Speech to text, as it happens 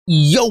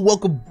Yo,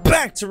 welcome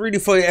back to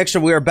RUDYFOYA Extra.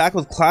 We are back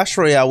with Clash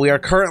Royale. We are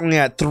currently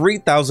at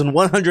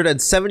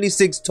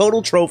 3,176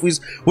 total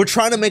trophies. We're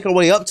trying to make our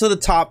way up to the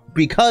top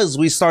because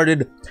we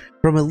started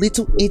from a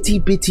little itty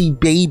bitty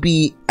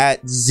baby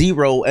at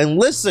 0. And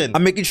listen,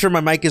 I'm making sure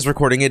my mic is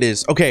recording. It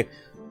is. Okay.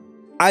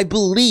 I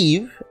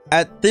believe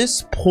at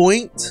this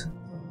point,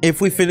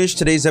 if we finish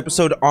today's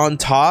episode on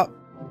top,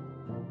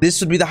 this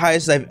would be the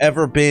highest I've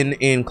ever been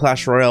in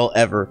Clash Royale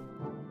ever.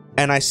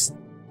 And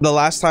the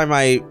last time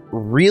I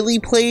really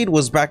played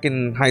was back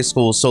in high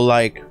school, so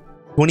like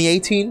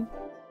 2018,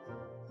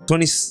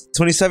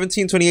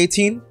 2017,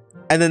 2018,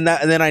 and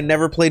then I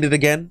never played it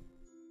again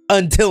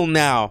until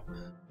now.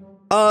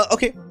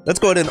 Okay, let's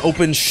go ahead and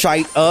open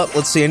shite up.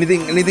 Let's see,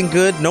 anything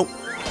good? Nope,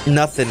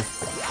 nothing.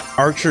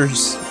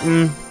 Archers,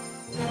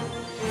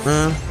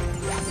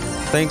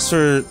 thanks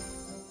for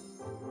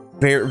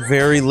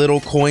very little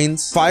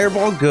coins.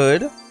 Fireball,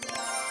 good.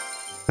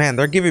 Man,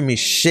 they're giving me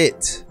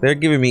shit. They're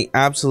giving me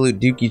absolute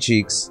dookie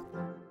cheeks.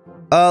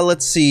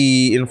 Let's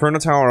see. Inferno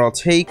Tower, I'll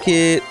take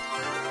it.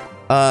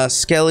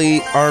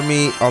 Skelly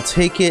Army, I'll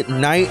take it.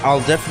 Knight,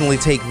 I'll definitely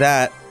take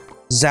that.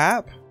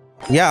 Zap?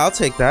 Yeah, I'll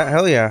take that.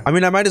 Hell yeah. I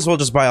mean, I might as well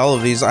just buy all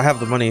of these. I have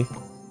the money.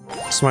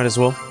 Just might as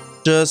well.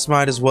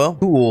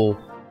 Cool.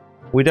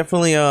 We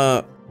definitely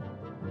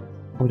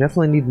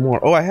need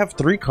more. Oh, I have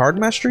 3 card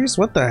masteries?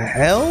 What the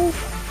hell?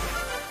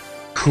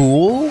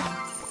 Cool.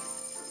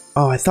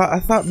 Oh, I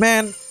thought,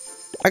 man,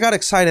 I got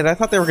excited. I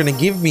thought they were gonna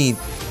give me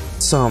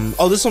some.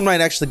 Oh, this one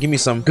might actually give me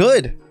some.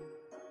 Good.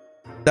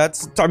 I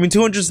mean,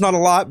 200 is not a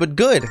lot, but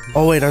good.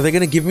 Oh, wait, are they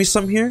gonna give me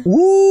some here?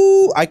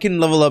 Woo! I can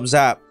level up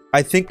Zap.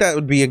 I think that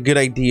would be a good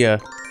idea.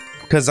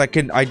 Because I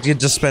did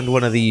just spend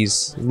one of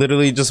these.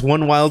 Literally just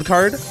one wild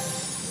card.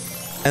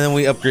 And then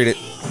we upgrade it.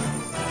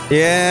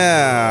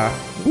 Yeah.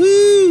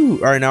 Woo!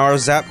 Alright, now our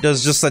Zap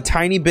does just a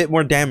tiny bit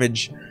more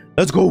damage.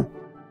 Let's go.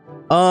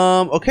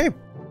 Okay.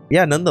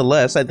 Yeah,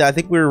 nonetheless, I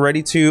think we're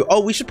ready to... Oh,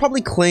 we should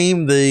probably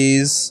claim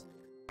these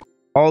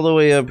all the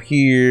way up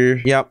here.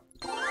 Yep.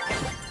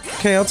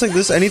 Okay, I'll take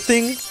this.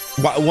 Anything?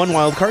 One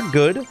wild card,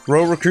 good.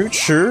 Royal recruit,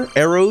 sure.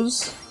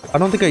 Arrows. I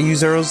don't think I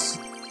use arrows,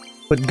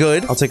 but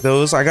good. I'll take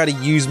those. I gotta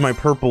use my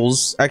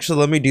purples. Actually,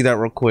 let me do that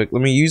real quick.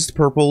 Let me use the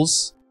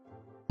purples.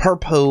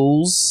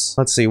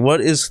 Let's see,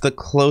 what is the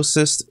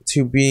closest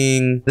to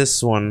being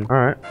this one? All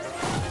right.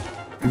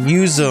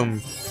 Use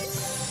them.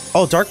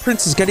 Oh, Dark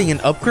Prince is getting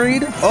an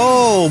upgrade?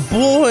 Oh,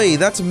 boy,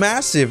 that's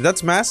massive.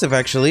 That's massive,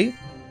 actually.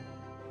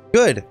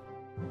 Good.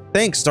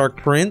 Thanks, Dark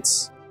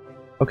Prince.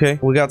 Okay,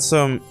 we got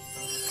some...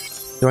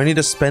 Do I need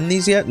to spend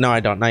these yet? No, I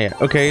don't. Not yet.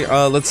 Okay,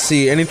 let's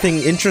see. Anything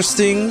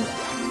interesting?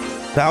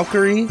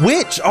 Valkyrie?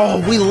 Witch!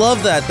 Oh, we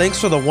love that. Thanks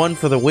for the 1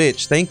 for the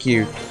Witch. Thank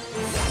you.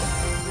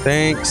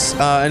 Thanks.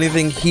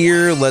 Anything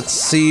here? Let's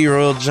see.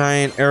 Royal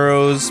Giant,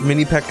 arrows,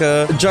 Mini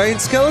P.E.K.K.A. Giant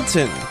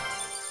Skeleton.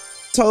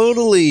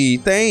 Totally.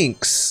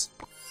 Thanks.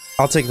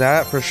 I'll take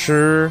that for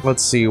sure.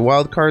 Let's see.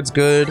 Wild card's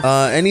good.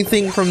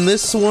 Anything from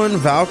this one?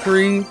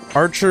 Valkyrie,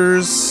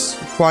 archers,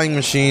 flying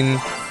machine.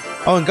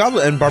 Oh, and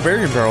goblin and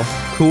barbarian barrel.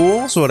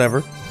 Cool. So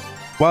whatever.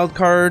 Wild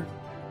card.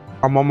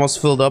 I'm almost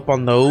filled up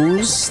on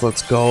those.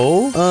 Let's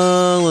go.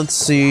 Let's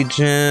see.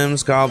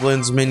 Gems,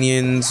 goblins,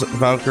 minions,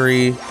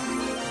 Valkyrie,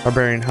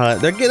 barbarian hut.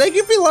 They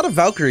give me a lot of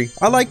Valkyrie.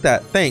 I like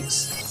that.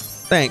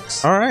 Thanks.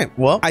 All right.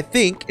 Well, I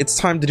think it's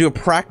time to do a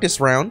practice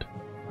round.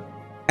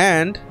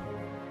 And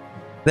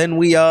then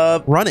we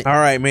run it. All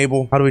right,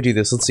 Mabel, how do we do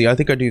this? Let's see. I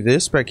think I do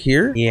this back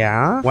here.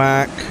 Yeah.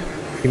 Whack.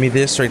 Give me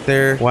this right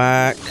there.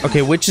 Whack.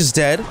 Okay, witch is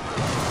dead.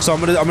 So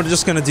I'm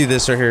just gonna do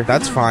this right here.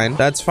 That's fine.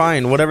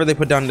 Whatever they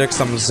put down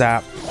next, I'm gonna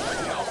zap.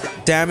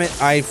 Damn it.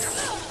 I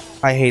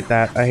hate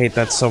that. I hate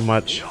that so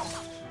much.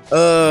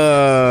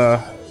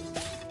 I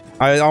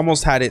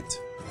almost had it.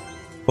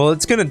 Well,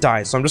 it's gonna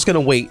die, so I'm just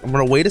gonna wait. I'm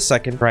gonna wait a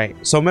second. Right.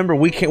 So remember,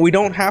 we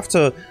don't have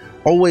to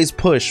always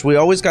push. We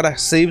always gotta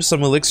save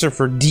some elixir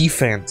for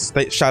defense.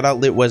 Shout out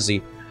Lit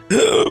Wezzy.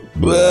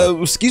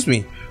 Excuse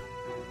me.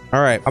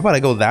 All right, how about I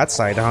go that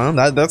side,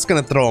 huh? That's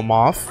gonna throw him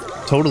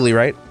off. Totally,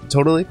 right?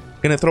 Totally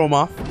gonna throw him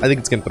off. I think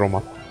it's gonna throw him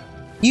off.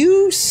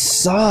 You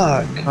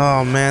suck.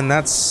 Oh man,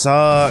 that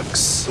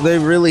sucks. They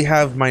really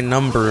have my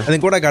number. I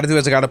think what I gotta do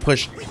is I gotta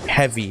push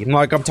heavy.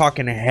 Like, I'm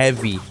talking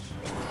heavy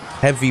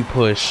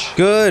push.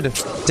 Good.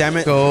 Damn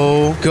it.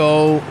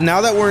 Go.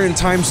 Now that we're in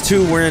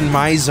 ×2, we're in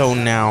my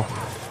zone now.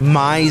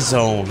 My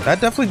zone. That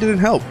definitely didn't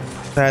help.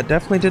 That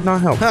definitely did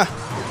not help. Huh.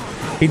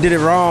 He did it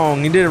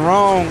wrong.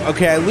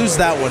 Okay, I lose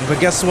that one, but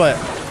guess what?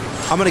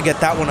 I'm gonna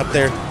get that one up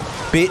there,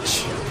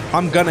 bitch.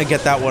 I'm gonna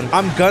get that one. Go.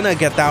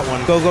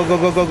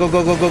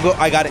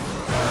 I got it.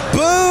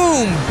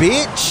 Boom,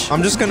 bitch.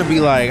 I'm just gonna be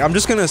like, I'm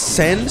just gonna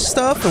send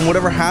stuff, and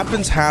whatever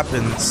happens.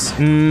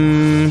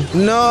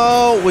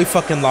 No, we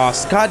fucking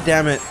lost. God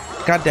damn it.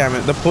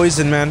 The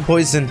poison, man.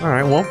 Poison. All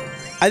right, well,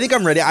 I think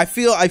I'm ready. I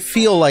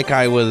feel like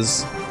I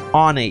was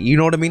on it. You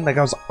know what I mean? Like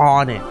I was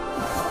on it.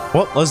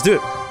 Well, let's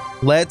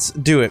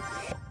do it.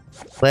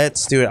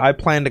 I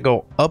plan to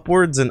go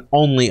upwards and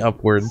only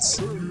upwards.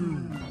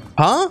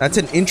 Huh? That's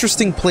an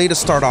interesting play to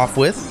start off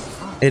with.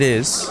 It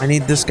is. I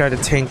need this guy to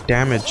tank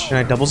damage. Can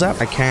I double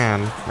zap? I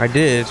can. I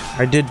did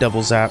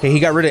double zap. Okay, he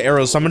got rid of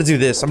arrows, so I'm gonna do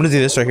this. I'm gonna do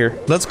this right here.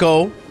 Let's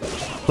go.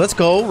 Let's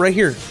go right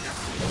here.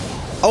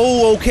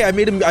 Oh, okay. I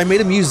made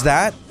him use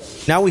that.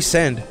 Now we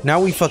send. Now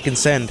we fucking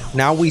send.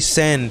 Now we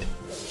send.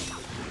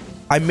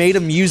 I made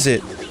him use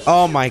it.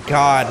 Oh my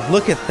god.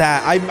 Look at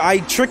that. I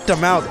tricked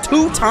him out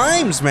 2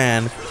 times,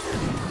 man.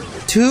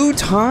 2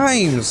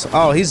 times.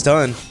 Oh, he's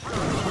done.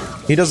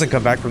 He doesn't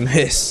come back from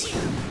this.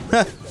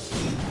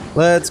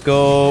 Let's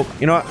go.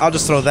 You know what? I'll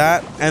just throw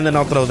that, and then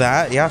I'll throw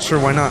that. Yeah, sure,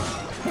 why not?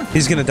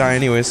 He's gonna die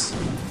anyways.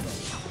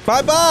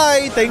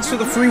 Bye-bye! Thanks for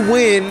the free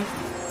win.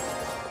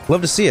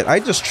 Love to see it. I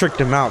just tricked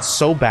him out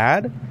so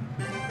bad.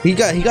 He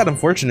got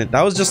unfortunate.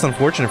 That was just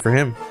unfortunate for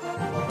him.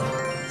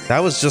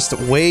 That was just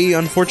way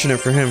unfortunate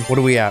for him. What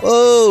are we at?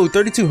 Oh,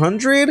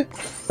 3,200?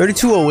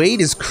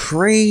 3,208 is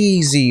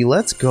crazy.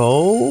 Let's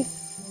go.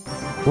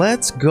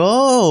 Let's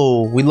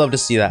go. We'd love to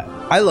see that.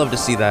 I love to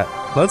see that.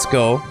 Let's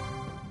go.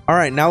 All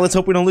right, now let's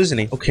hope we don't lose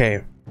any.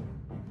 Okay.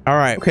 All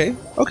right. Okay.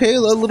 Okay,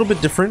 a little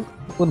bit different.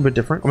 A little bit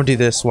different. I'm gonna do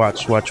this.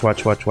 Watch, watch,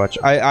 watch, watch, watch.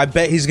 I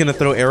bet he's gonna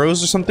throw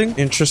arrows or something.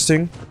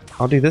 Interesting.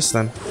 I'll do this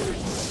then.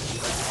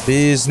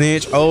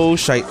 Biznitch. Oh,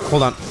 shite.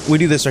 Hold on. We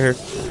do this right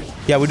here.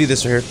 Yeah, we do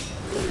this right here.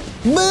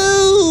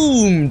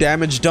 Boom!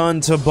 Damage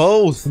done to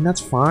both. And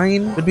that's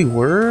fine. Could be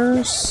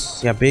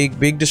worse. Yeah,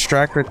 big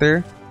distract right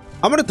there.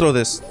 I'm gonna throw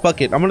this.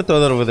 Fuck it. I'm gonna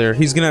throw that over there.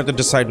 He's gonna have to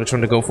decide which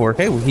one to go for.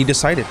 Hey, well, he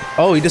decided.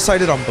 Oh, he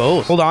decided on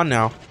both. Hold on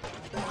now.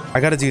 I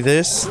gotta do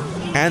this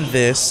and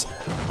this.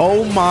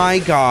 Oh my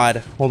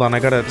god. Hold on. I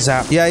gotta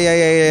zap.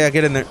 Yeah.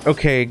 Get in there.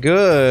 Okay,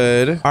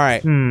 good. All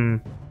right.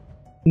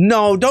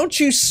 No, don't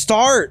you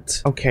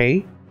start.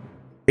 Okay.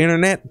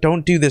 Internet,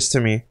 don't do this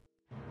to me.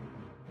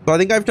 So I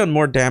think I've done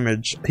more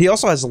damage. He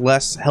also has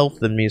less health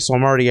than me, so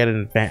I'm already at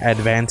an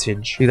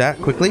advantage. Do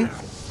that quickly.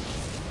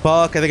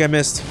 Fuck, I think I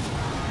missed.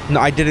 No,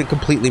 I didn't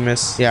completely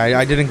miss. Yeah,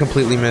 I didn't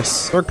completely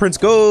miss. Dark Prince,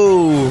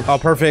 go! Oh,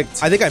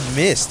 perfect. I think I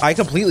missed. I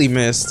completely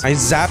missed. I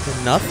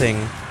zapped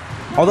nothing.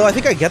 Although I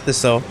think I get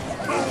this, though.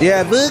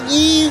 Yeah,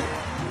 boogie!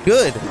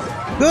 Good.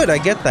 Good, I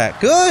get that.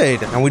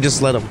 Good. And we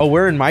just let him. Oh,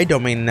 we're in my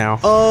domain now.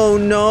 Oh,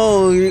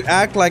 no. You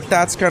act like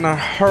that's gonna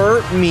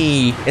hurt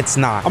me. It's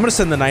not. I'm gonna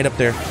send the knight up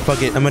there.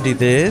 Fuck it. I'm gonna do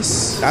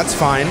this. That's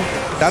fine.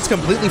 That's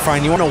completely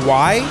fine. You wanna know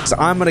why? 'Cause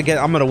I'm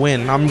gonna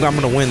win. I'm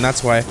gonna win.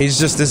 That's why. He's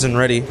just isn't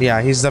ready.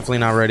 Yeah, he's definitely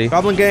not ready.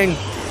 Goblin gang.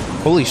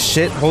 Holy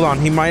shit. Hold on.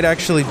 He might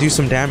actually do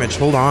some damage.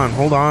 Hold on.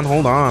 Hold on.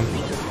 Hold on.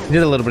 He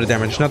did a little bit of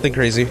damage. Nothing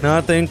crazy.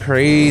 Nothing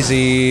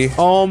crazy.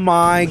 Oh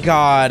my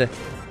god.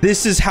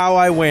 This is how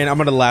I win. I'm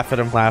gonna laugh at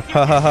him. Laugh.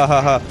 Ha ha ha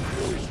ha ha.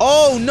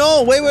 Oh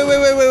no! Wait! Now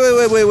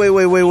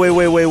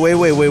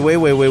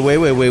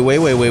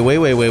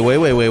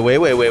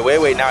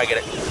I get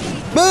it.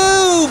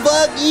 Boo!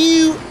 Fuck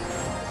you!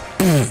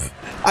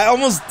 I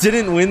almost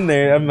didn't win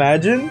there.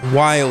 Imagine.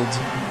 Wild.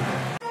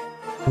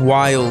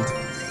 Wild.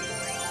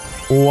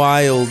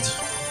 Wild.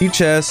 You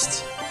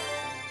chest.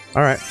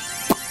 All right.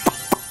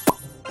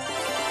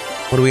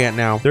 What are we at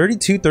now?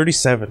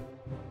 32-37.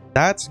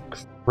 That's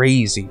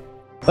crazy.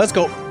 Let's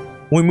go.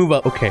 We move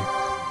up. Okay.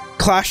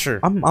 Clasher.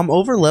 I'm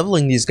over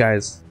leveling these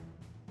guys.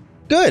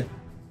 Good.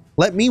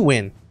 Let me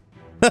win.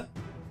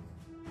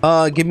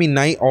 Give me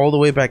knight all the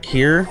way back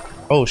here.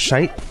 Oh,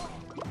 shite.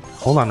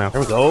 Hold on now.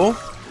 There we go.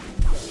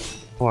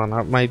 Hold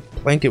on. My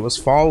blanket was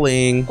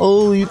falling.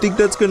 Oh, you think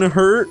that's gonna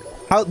hurt?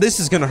 How? This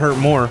is gonna hurt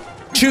more.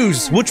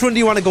 Choose. Which one do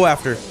you want to go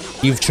after?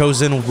 You've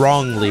chosen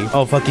wrongly.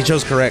 Oh, fuck. You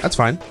chose correct. That's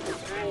fine.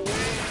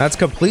 That's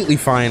completely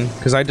fine.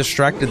 Because I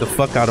distracted the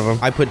fuck out of him.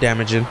 I put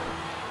damage in.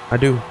 I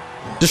do.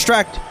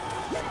 Distract.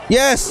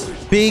 Yes.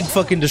 Big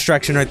fucking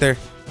distraction right there.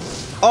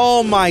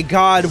 Oh my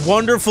god.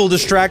 Wonderful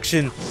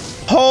distraction.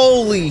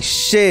 Holy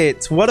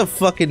shit. What a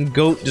fucking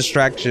goat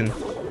distraction.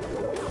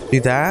 Do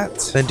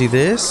that. Then do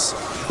this.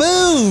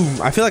 Boom.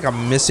 I feel like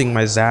I'm missing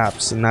my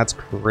zaps and that's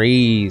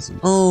crazy.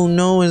 Oh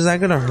no. Is that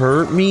gonna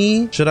hurt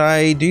me? Should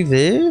I do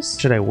this?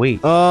 Should I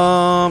wait?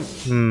 Let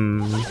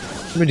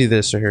me do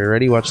this right here.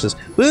 Ready? Watch this.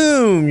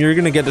 Boom. You're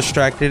gonna get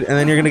distracted and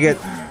then you're gonna get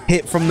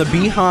hit from the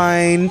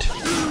behind.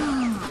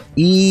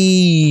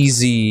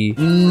 Easy.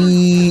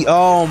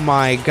 Oh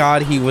my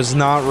god, he was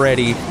not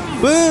ready.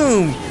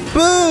 Boom!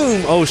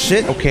 Boom! Oh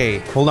shit. Okay,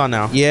 hold on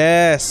now.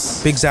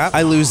 Yes. Big zap.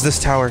 I lose this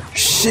tower.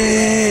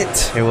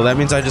 Shit. Okay, well that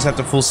means I just have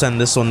to full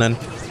send this one then.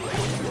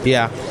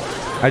 Yeah.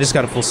 I just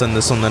gotta full send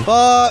this one then.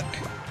 Fuck!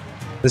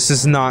 This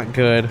is not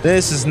good.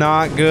 This is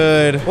not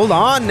good. Hold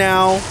on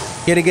now.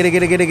 Get it, get it,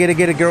 get it, get it, get it,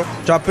 get it, girl.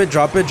 Drop it,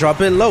 drop it, drop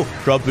it low.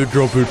 Drop it,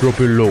 drop it, drop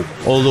it low.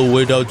 All the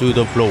way down to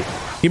the floor.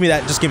 Give me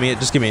that. Just give me it.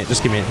 Just give me it.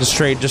 Just give me it. Just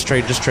trade. Just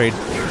trade. Just trade.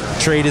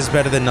 Trade is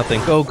better than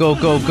nothing. Go, go,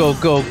 go, go,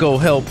 go, go.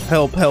 Help,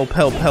 help, help,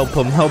 help, help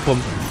him. Help him.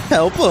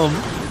 Help him.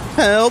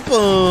 Help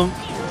him.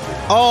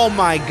 Oh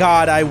my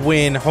god, I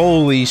win.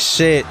 Holy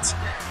shit.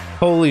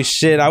 Holy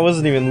shit. I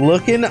wasn't even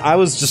looking. I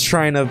was just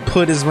trying to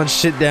put as much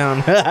shit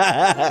down.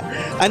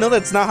 I know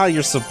that's not how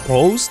you're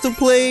supposed to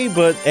play,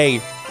 but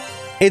hey,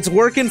 it's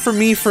working for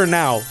me for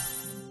now.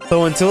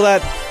 So until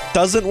that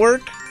doesn't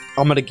work,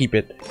 I'm gonna keep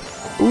it.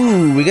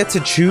 Ooh, we get to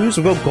choose.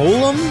 We'll go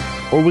Golem.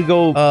 Or we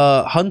go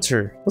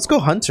Hunter. Let's go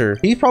Hunter.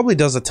 He probably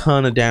does a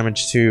ton of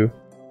damage too.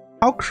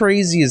 How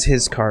crazy is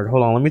his card?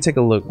 Hold on, let me take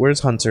a look. Where's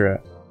Hunter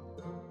at?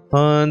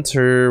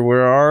 Hunter,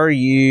 where are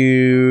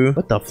you?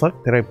 What the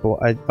fuck did I pull?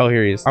 Oh,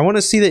 here he is. I want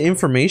to see the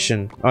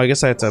information. Oh, I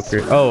guess I have to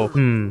upgrade. Oh,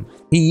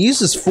 he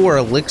uses 4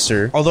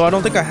 elixir. Although I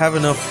don't think I have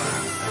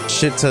enough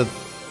shit to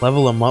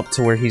level him up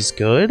to where he's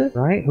good,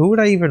 right? Who would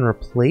I even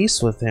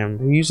replace with him?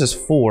 He uses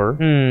 4.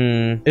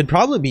 It'd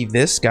probably be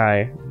this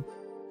guy.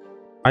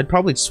 I'd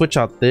probably switch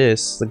out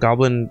this, the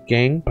Goblin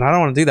Gang, but I don't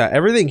want to do that.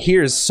 Everything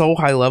here is so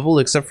high level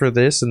except for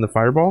this and the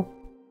Fireball.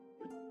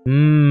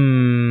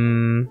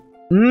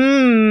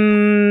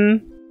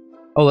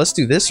 Oh, let's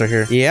do this right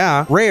here.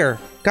 Yeah, rare.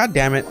 God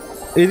damn it.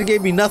 It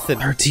gave me nothing.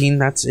 13,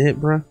 that's it,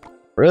 bruh.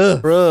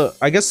 Bruh.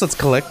 I guess let's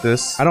collect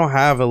this. I don't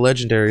have a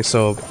legendary,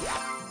 so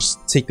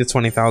just take the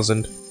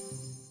 20,000.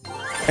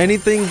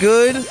 Anything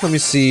good? Let me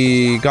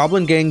see.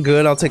 Goblin Gang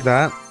good. I'll take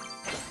that.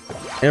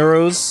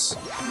 Arrows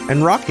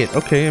and rocket.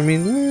 Okay, I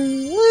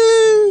mean,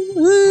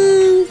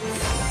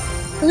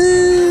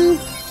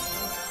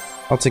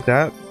 I'll take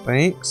that.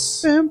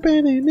 Thanks.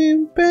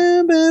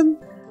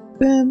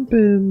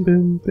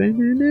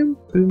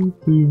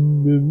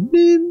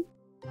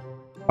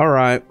 All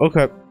right.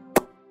 Okay.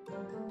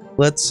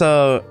 Let's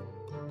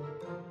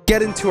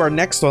get into our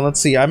next one. Let's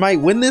see. I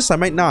might win this. I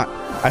might not.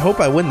 I hope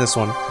I win this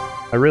one.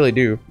 I really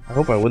do. I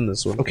hope I win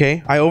this one.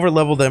 Okay, I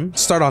overleveled them.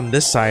 Start on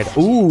this side.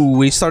 Ooh,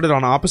 we started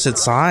on opposite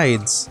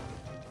sides.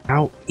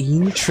 How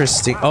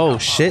interesting. Oh,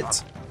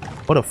 shit.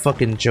 What a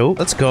fucking joke.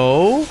 Let's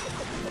go.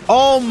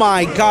 Oh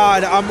my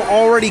god, I'm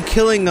already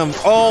killing them.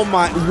 Oh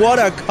my, what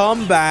a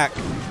comeback.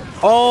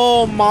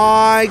 Oh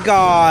my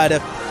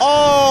god.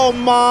 Oh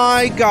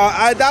my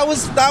god. That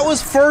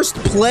was first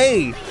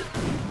play.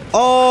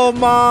 Oh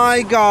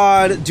my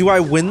god. Do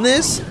I win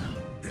this?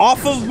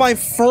 Off of my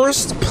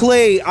first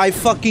play, I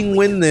fucking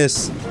win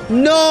this.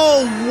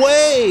 No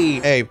way!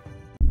 Hey,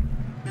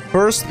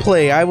 first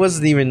play, I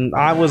wasn't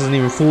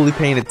even fully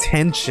paying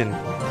attention.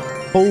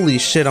 Holy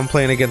shit, I'm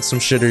playing against some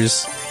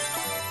shitters.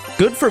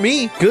 Good for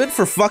me. Good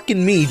for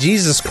fucking me.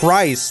 Jesus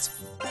Christ.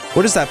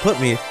 Where does that put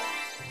me?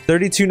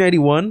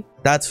 3291?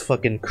 That's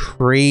fucking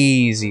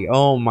crazy.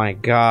 Oh my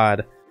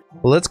god.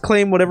 Well, let's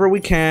claim whatever we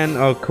can.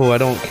 Oh, cool. I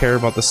don't care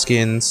about the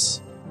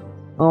skins.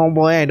 Oh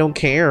boy, I don't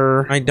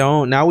care. I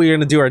don't. Now we're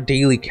gonna do our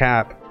daily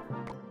cap.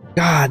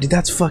 God, dude,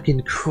 that's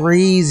fucking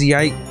crazy.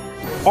 I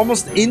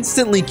almost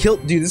instantly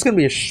killed. Dude, this is gonna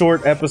be a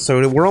short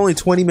episode. We're only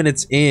 20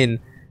 minutes in.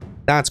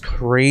 That's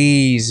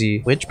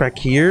crazy. Witch back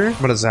here.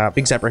 I'm gonna zap.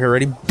 Big zap right here.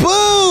 Ready?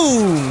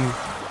 Boom!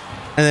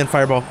 And then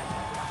fireball.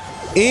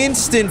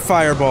 Instant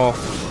fireball.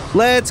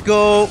 Let's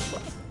go.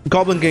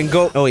 Goblin Gang,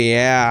 go. Oh,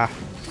 yeah.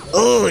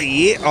 Oh,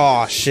 yeah.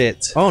 Oh,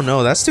 shit. Oh,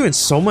 no. That's doing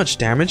so much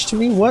damage to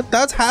me. What?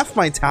 That's half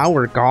my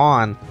tower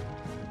gone.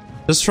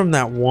 Just from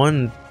that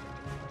one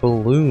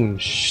balloon.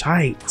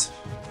 Shite.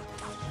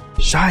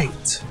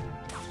 Shite.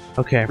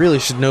 Okay. Really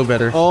should know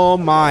better. Oh,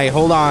 my.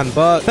 Hold on.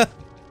 But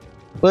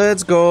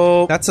let's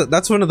go.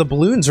 That's one of the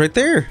balloons right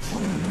there.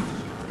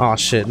 Oh,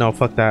 shit. No,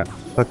 fuck that.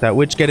 Fuck that.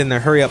 Witch, get in there.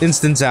 Hurry up.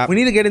 Instant zap. We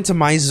need to get into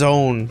my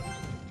zone.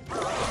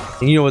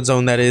 And you know what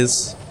zone that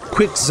is.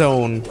 Quick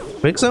zone.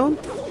 Quick zone?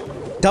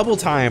 Double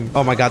time.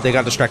 Oh my god, they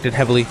got distracted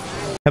heavily.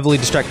 Heavily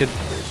distracted.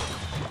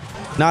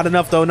 Not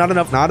enough though, not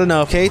enough, not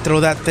enough. Okay,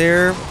 throw that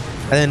there.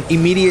 And then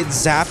immediate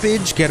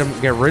zappage.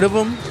 Get rid of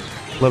them.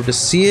 Love to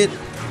see it.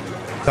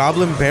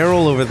 Goblin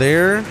barrel over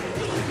there.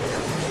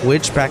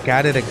 Witch back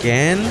at it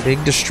again.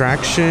 Big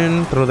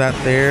distraction. Throw that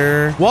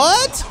there.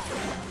 What?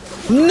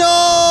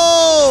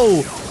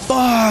 No!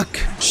 Fuck.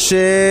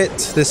 Shit.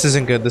 This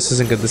isn't good. This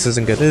isn't good. This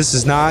isn't good. This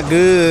is not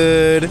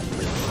good.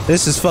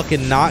 This is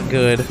fucking not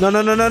good. No,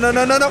 no, no, no, no,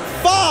 no, no, no.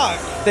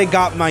 Fuck! They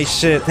got my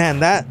shit. Man,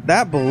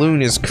 that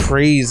balloon is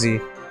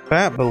crazy.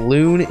 That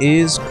balloon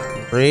is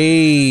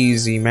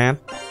crazy, man.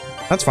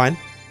 That's fine.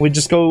 We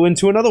just go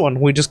into another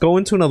one. We just go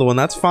into another one.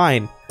 That's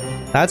fine.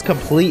 That's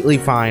completely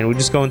fine. We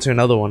just go into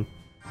another one.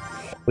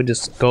 We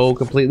just go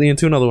completely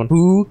into another one.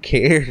 Who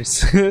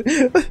cares?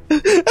 I'm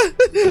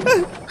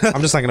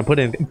just not gonna put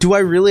in. Do I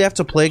really have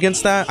to play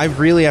against that? I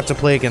really have to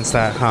play against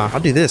that, huh? I'll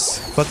do this.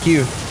 Fuck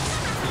you.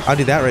 I'll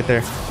do that right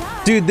there.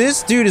 Dude,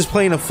 this dude is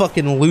playing a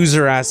fucking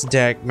loser-ass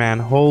deck, man.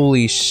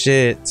 Holy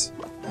shit.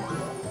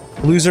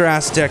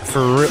 Loser-ass deck for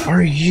real.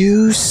 Are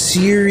you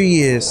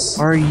serious?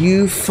 Are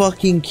you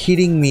fucking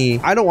kidding me?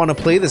 I don't want to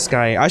play this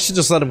guy. I should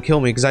just let him kill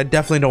me because I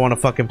definitely don't want to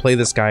fucking play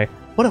this guy.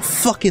 What a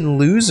fucking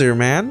loser,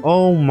 man.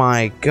 Oh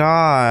my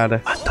god.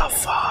 What the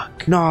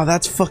fuck? Nah,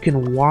 that's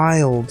fucking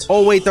wild.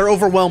 Oh, wait, they're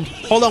overwhelmed.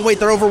 Hold on, wait,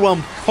 they're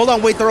overwhelmed. Hold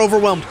on, wait, they're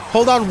overwhelmed.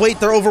 Hold on,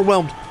 wait, they're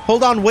overwhelmed.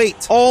 Hold on,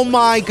 wait. Oh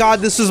my god,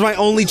 this is my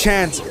only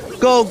chance.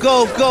 Go,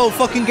 go, go.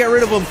 Fucking get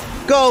rid of him.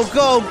 Go,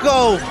 go,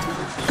 go.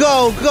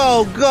 Go,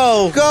 go,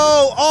 go.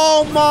 Go.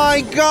 Oh my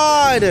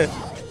god.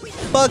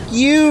 Fuck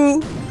you,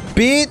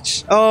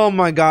 bitch. Oh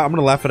my god. I'm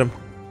gonna laugh at him.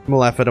 I'm gonna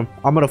laugh at him.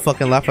 I'm gonna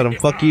fucking laugh at him.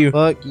 Fuck you.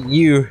 Fuck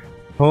you.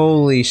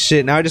 Holy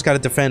shit. Now I just gotta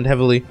defend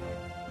heavily.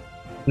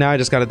 Now I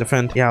just gotta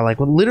defend. Yeah,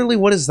 like, literally,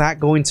 what is that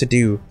going to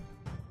do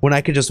when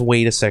I could just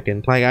wait a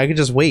second? Like, I could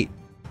just wait.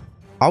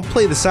 I'll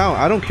play this out.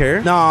 I don't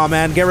care. Nah,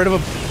 man, get rid of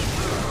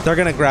him. They're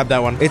gonna grab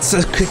that one.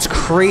 It's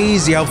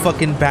crazy how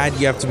fucking bad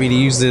you have to be to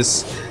use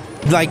this.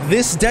 Like,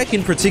 this deck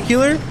in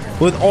particular,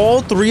 with all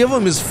three of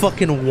them, is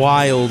fucking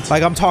wild.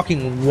 Like, I'm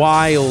talking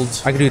wild.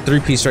 I can do a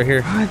three-piece right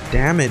here. God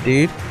damn it,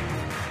 dude.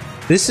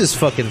 This is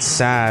fucking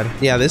sad.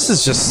 Yeah, this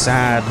is just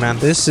sad, man.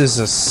 This is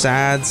a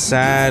sad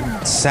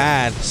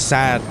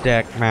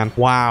deck, man.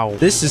 Wow.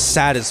 This is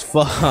sad as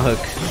fuck.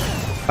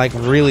 Like,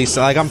 really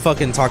sad. Like, I'm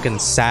fucking talking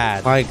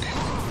sad. Like,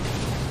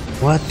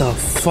 what the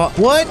fuck?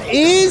 What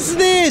is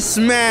this,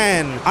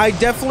 man? I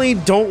definitely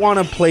don't want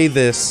to play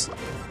this.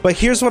 But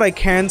here's what I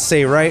can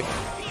say, right?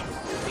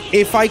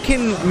 If I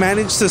can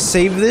manage to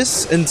save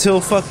this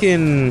until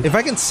fucking... If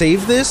I can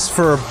save this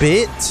for a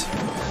bit,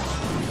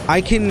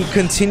 I can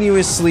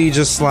continuously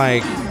just,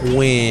 like,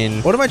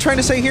 win. What am I trying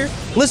to say here?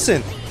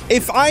 Listen,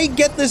 if I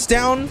get this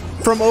down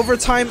from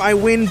overtime, I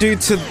win due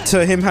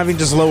to him having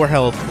just lower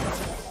health.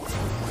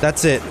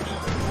 That's it.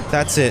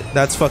 That's it.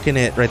 That's fucking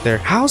it right there.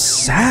 How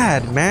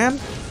sad, man.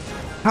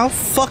 How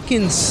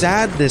fucking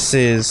sad this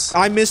is.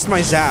 I missed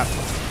my zap.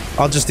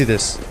 I'll just do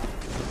this.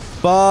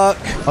 Fuck.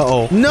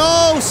 Uh-oh.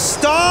 No,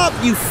 stop,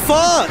 you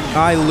fuck.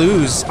 I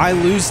lose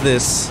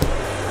this.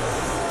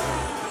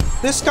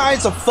 This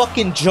guy's a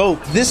fucking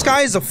joke. This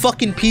guy is a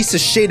fucking piece of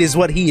shit is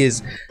what he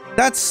is.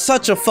 That's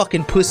such a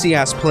fucking pussy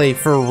ass play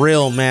for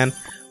real, man.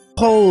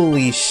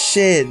 Holy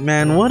shit,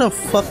 man. What a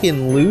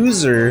fucking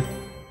loser.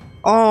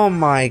 Oh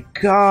my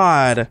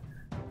god.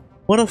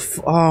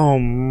 Oh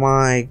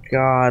my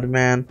god,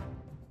 man.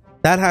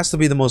 That has to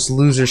be the most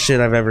loser shit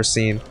I've ever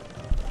seen.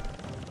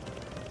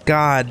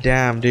 God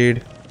damn,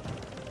 dude.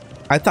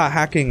 I thought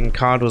hacking in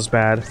COD was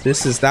bad.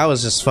 That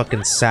was just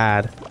fucking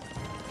sad.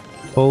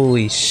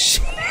 Holy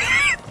shit.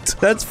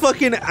 That's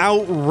fucking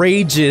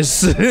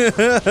outrageous.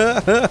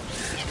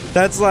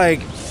 That's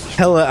like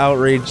hella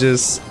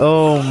outrageous.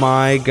 Oh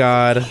my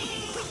god.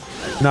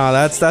 Nah,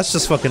 that's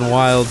just fucking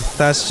wild.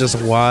 That's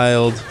just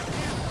wild.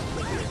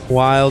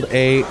 Wild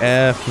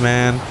AF,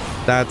 man.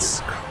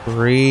 That's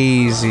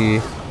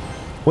crazy.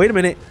 Wait a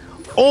minute.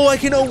 Oh, I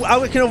can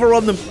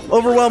overwhelm them.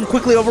 Overwhelm,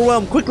 quickly,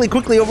 overwhelm, quickly,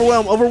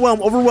 overwhelm.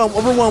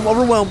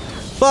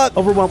 Fuck,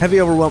 overwhelm, heavy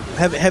overwhelm,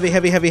 heavy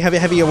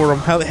overwhelm,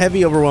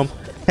 heavy overwhelm,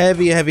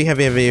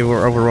 heavy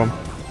overwhelm.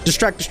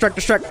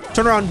 Distract,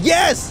 turn around,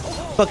 yes!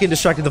 Fucking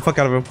distracted the fuck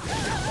out of him.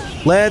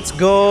 Let's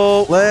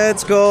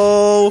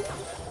go.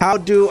 How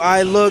do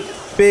I look,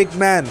 big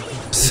man?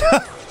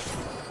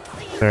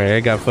 Alright, I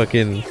got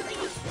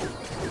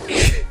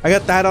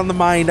that on the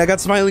mind. I got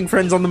smiling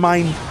friends on the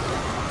mind.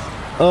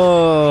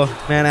 Oh,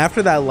 man,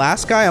 after that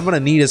last guy, I'm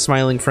gonna need a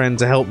smiling friend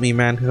to help me,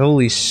 man.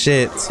 Holy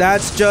shit.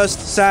 That's just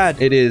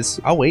sad. It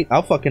is. I'll wait.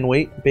 I'll fucking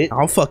wait, bitch.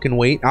 I'll fucking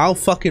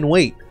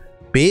wait,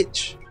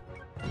 bitch.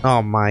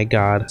 Oh my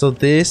god. So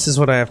this is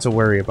what I have to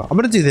worry about. I'm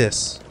gonna do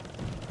this.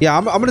 Yeah,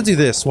 I'm gonna do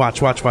this.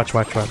 Watch. I'm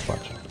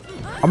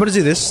gonna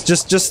do this.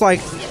 Just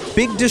like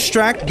big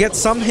distract, get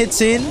some hits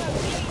in,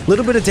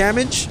 little bit of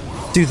damage.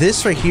 Do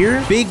this right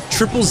here. Big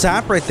triple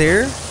zap right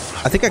there.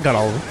 I think I got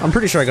all of them. I'm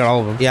pretty sure I got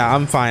all of them. Yeah,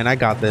 I'm fine. I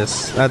got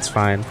this. That's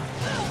fine.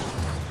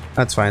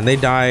 That's fine. They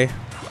die.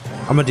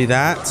 I'm gonna do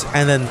that.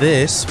 And then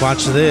this.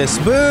 Watch this.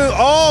 Boo!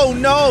 Oh,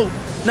 no!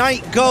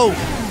 Knight, go!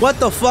 What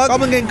the fuck? I'm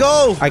gonna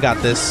go! I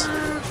got this.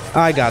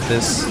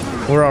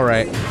 We're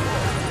alright.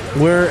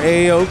 We're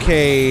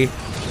A-okay.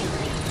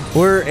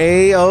 We're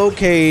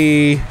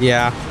A-okay.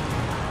 Yeah.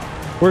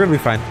 We're gonna be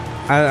fine.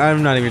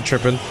 I'm not even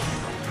tripping.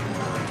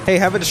 Hey,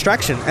 have a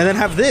distraction, and then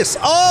have this.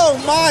 Oh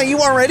my, you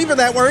weren't ready for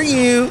that, were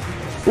you?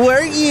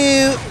 Were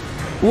you?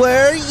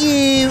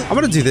 I'm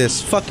gonna do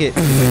this. Fuck it.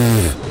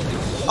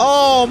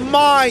 Oh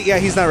my. Yeah,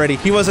 he's not ready.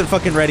 He wasn't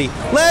fucking ready.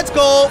 Let's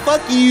go.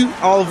 Fuck you,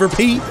 Oliver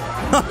P.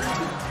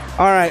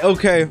 All right,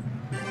 okay.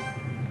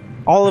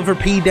 Oliver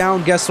P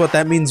down. Guess what?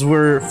 That means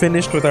we're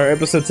finished with our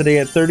episode today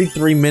at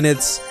 33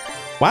 minutes.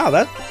 Wow,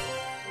 that's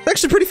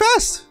actually pretty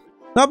fast.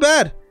 Not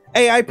bad.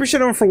 Hey, I appreciate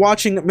everyone for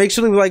watching. Make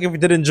sure to leave a like if you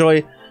did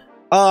enjoy.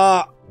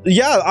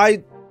 Yeah,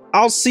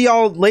 I'll see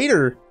y'all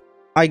later.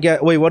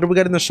 Wait, what do we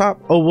got in the shop?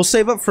 Oh, we'll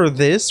save up for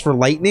this, for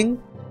lightning,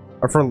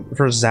 or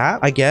for zap,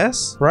 I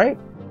guess, right?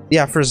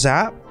 Yeah, for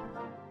zap,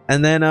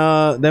 and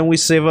then we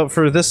save up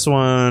for this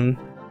one,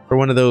 for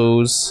one of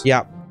those.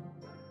 Yeah,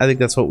 I think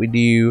that's what we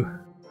do.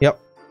 Yep,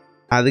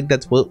 I think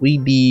that's what we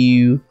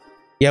do.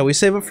 Yeah, we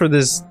save up for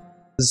this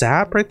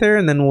zap right there,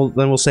 and then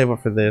we'll save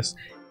up for this.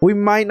 We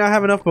might not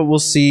have enough, but we'll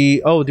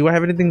see. Oh, do I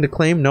have anything to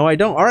claim? No, I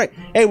don't. All right,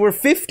 hey, we're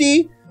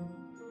 50.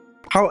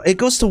 How it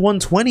goes to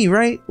 120,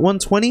 right?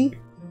 120.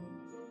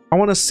 I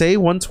want to say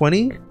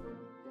 120,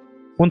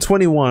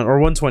 121 or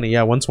 120.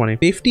 Yeah, 120.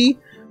 50.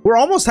 We're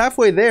almost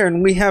halfway there,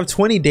 and we have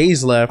 20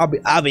 days left.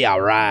 I'll be all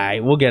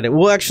right. We'll get it.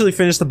 We'll actually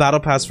finish the battle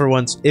pass for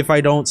once if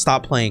I don't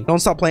stop playing. Don't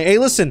stop playing. Hey,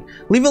 listen,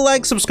 leave a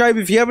like, subscribe.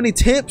 If you have any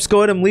tips, go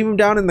ahead and leave them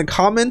down in the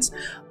comments.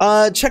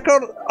 Check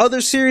out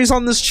other series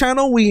on this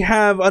channel. We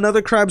have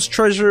Another Crab's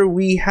Treasure.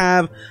 We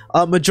have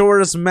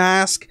Majora's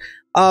Mask.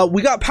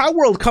 We got Power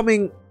World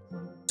coming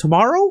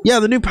tomorrow. Yeah,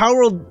 the new Power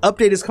World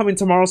update is coming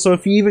tomorrow. So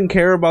if you even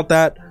care about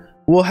that,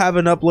 we'll have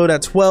an upload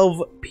at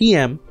 12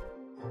 p.m.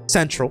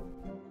 Central.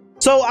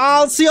 So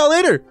I'll see y'all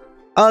later.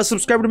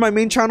 Subscribe to my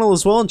main channel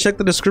as well and check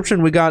the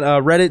description. We got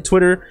Reddit,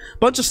 Twitter,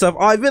 bunch of stuff.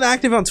 I've been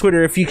active on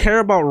Twitter. If you care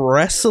about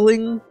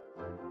wrestling,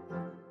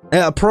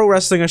 pro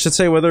wrestling I should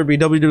say, whether it be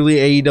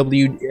WWE,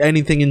 AEW,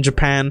 anything in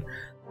Japan,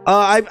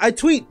 I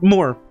tweet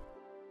more.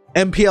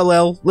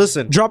 MPLL.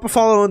 Listen, drop a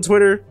follow on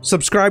Twitter,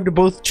 subscribe to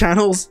both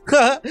channels.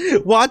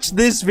 Watch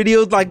this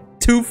video like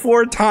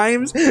 2-4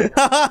 times.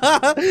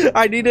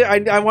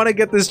 I want to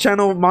get this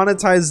channel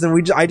monetized,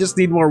 and I just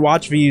need more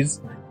watch views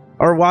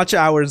or watch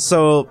hours,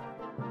 so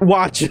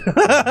watch.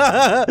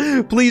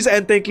 Please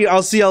and thank you.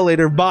 I'll see y'all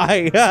later.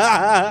 Bye.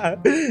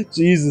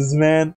 Jesus, man.